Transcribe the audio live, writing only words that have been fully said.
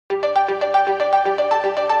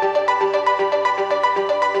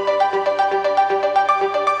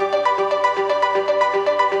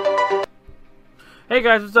Hey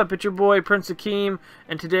guys, what's up? It's your boy Prince Akeem,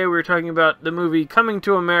 and today we're talking about the movie Coming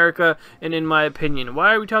to America, and in my opinion.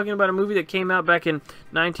 Why are we talking about a movie that came out back in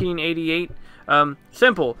 1988?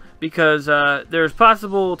 Simple, because there's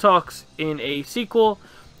possible talks in a sequel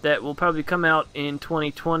that will probably come out in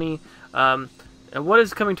 2020. And what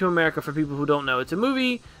is Coming to America for people who don't know? It's a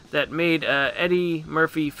movie that made Eddie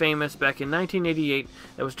Murphy famous back in 1988.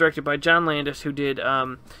 That was directed by John Landis, who did,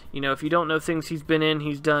 if you don't know things he's been in,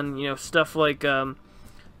 he's done, stuff like,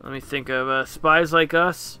 let me think of, Spies Like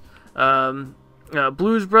Us,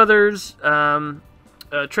 Blues Brothers,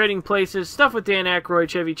 Trading Places, stuff with Dan Aykroyd,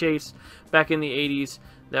 Chevy Chase, back in the 80s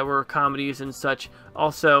that were comedies and such.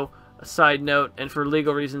 Also, a side note, and for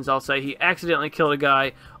legal reasons I'll say, he accidentally killed a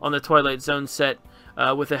guy on the Twilight Zone set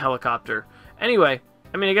with a helicopter. Anyway,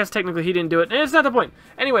 I guess technically he didn't do it, and it's not the point.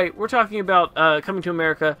 Anyway, we're talking about Coming to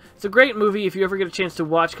America. It's a great movie. If you ever get a chance to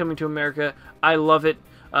watch Coming to America, I love it.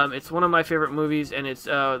 It's one of my favorite movies, and it's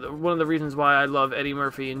one of the reasons why I love Eddie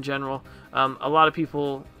Murphy in general. A lot of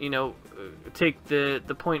people, take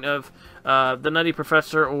the point of The Nutty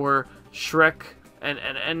Professor or Shrek,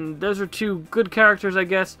 and those are two good characters, I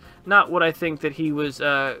guess. Not what I think that he was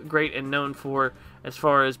great and known for, as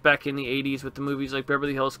far as back in the 80s with the movies like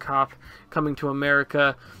Beverly Hills Cop, Coming to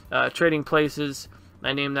America, Trading Places.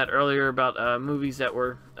 I named that earlier about movies that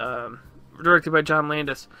were directed by John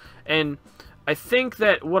Landis. And I think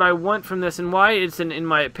that what I want from this, and why it's in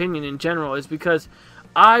my opinion in general, is because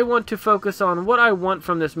I want to focus on what I want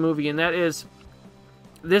from this movie, and that is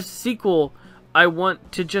this sequel. I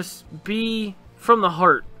want to just be from the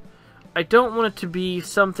heart. I don't want it to be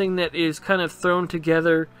something that is kind of thrown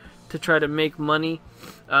together to try to make money.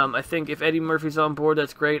 I think if Eddie Murphy's on board,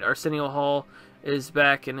 that's great. Arsenio Hall is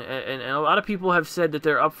back, and a lot of people have said that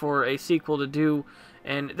they're up for a sequel to do,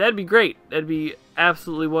 and that'd be great. That'd be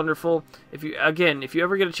absolutely wonderful. If you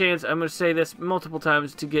ever get a chance, I'm going to say this multiple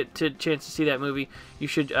times to get a chance to see that movie, you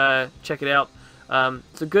should check it out.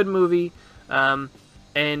 It's a good movie, and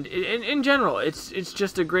in general, it's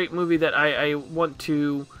just a great movie that I want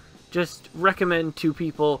to just recommend to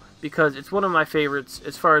people, because it's one of my favorites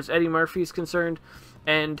as far as Eddie Murphy is concerned,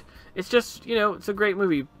 and it's just, it's a great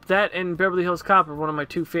movie. That and Beverly Hills Cop are one of my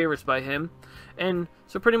two favorites by him, and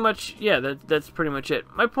so pretty much, yeah, that's pretty much it.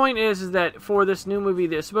 My point is that for this new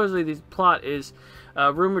movie, supposedly the plot is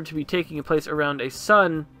rumored to be taking place around a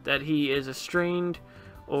son that he is estranged,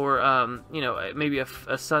 or maybe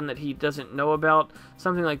a son that he doesn't know about,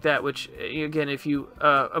 something like that. Which, again, if you,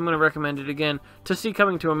 I'm going to recommend it again to see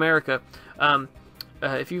Coming to America.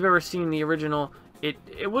 If you've ever seen the original,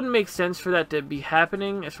 it wouldn't make sense for that to be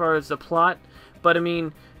happening as far as the plot, but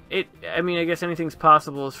I guess anything's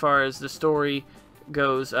possible as far as the story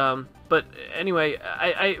goes. But anyway,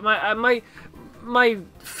 my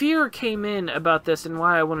fear came in about this, and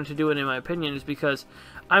why I wanted to do it, in my opinion, is because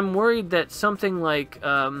I'm worried that something like,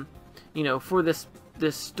 for this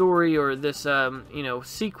story or this,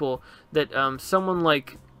 sequel, that someone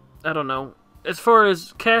like, I don't know, as far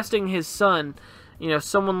as casting his son,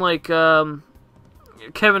 someone like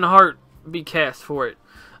Kevin Hart be cast for it.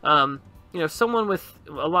 Someone with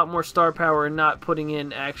a lot more star power and not putting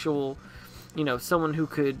in actual, someone who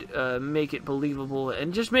could make it believable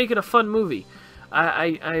and just make it a fun movie.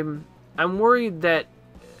 I'm worried that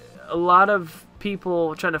a lot of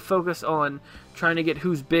people trying to focus on trying to get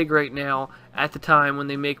who's big right now at the time when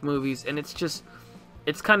they make movies, and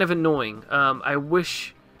it's kind of annoying. I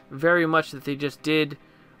wish very much that they just did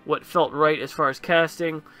what felt right as far as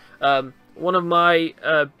casting. One of my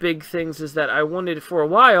big things is that I wanted for a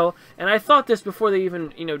while, and I thought this before they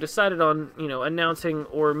even decided on announcing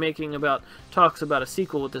or making talks about a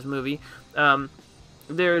sequel with this movie.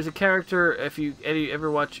 There is a character, if you ever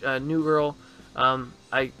watch New Girl,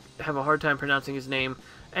 I have a hard time pronouncing his name.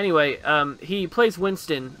 Anyway, he plays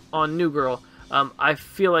Winston on New Girl. I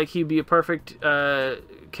feel like he'd be a perfect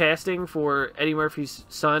casting for Eddie Murphy's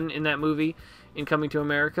son in that movie, in Coming to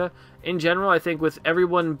America. In general, I think with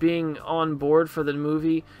everyone being on board for the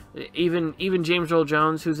movie, even James Earl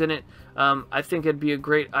Jones, who's in it, I think it'd be a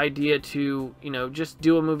great idea to just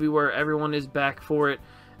do a movie where everyone is back for it,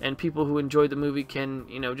 and people who enjoyed the movie can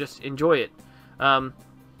just enjoy it.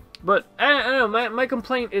 But I don't know. My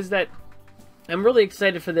complaint is that I'm really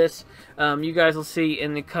excited for this. You guys will see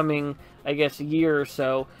in the coming, I guess, year or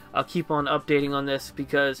so. I'll keep on updating on this,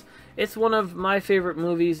 because it's one of my favorite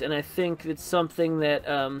movies, and I think it's something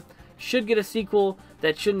that should get a sequel,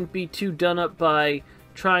 that shouldn't be too done up by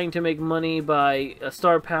trying to make money by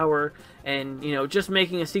star power and just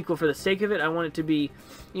making a sequel for the sake of it. I want it to be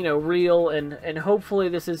real, and hopefully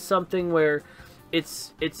this is something where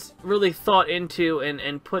it's really thought into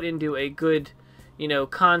and put into a good you know,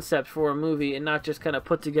 concept for a movie and not just kind of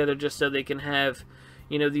put together just so they can have,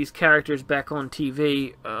 you know, these characters back on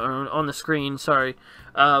TV, on the screen, sorry.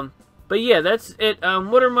 But yeah, that's it.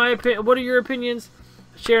 What are your opinions?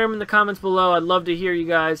 Share them in the comments below. I'd love to hear you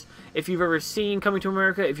guys. If you've ever seen Coming to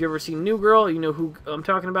America, if you've ever seen New Girl, you know who I'm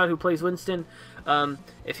talking about, who plays Winston.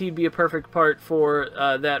 If he'd be a perfect part for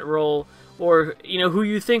that role, or you know who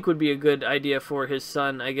you think would be a good idea for his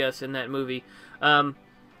son, I guess, in that movie,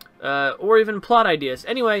 or even plot ideas.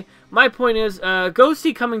 Anyway, my point is, go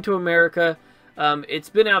see Coming to America. It's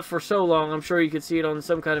been out for so long. I'm sure you could see it on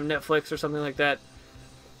some kind of Netflix or something like that.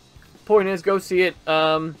 Point is, go see it.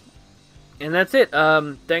 And that's it.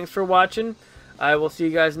 Thanks for watching. I will see you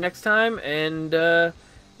guys next time. And,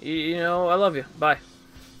 you know, I love you. Bye.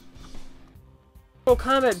 Mortal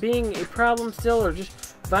Kombat being a problem still, or just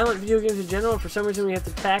violent video games in general, for some reason we have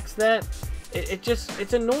to tax that.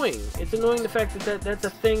 It's annoying. It's annoying the fact that that's a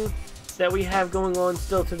thing that we have going on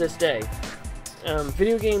still to this day.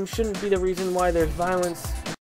 Video games shouldn't be the reason why there's violence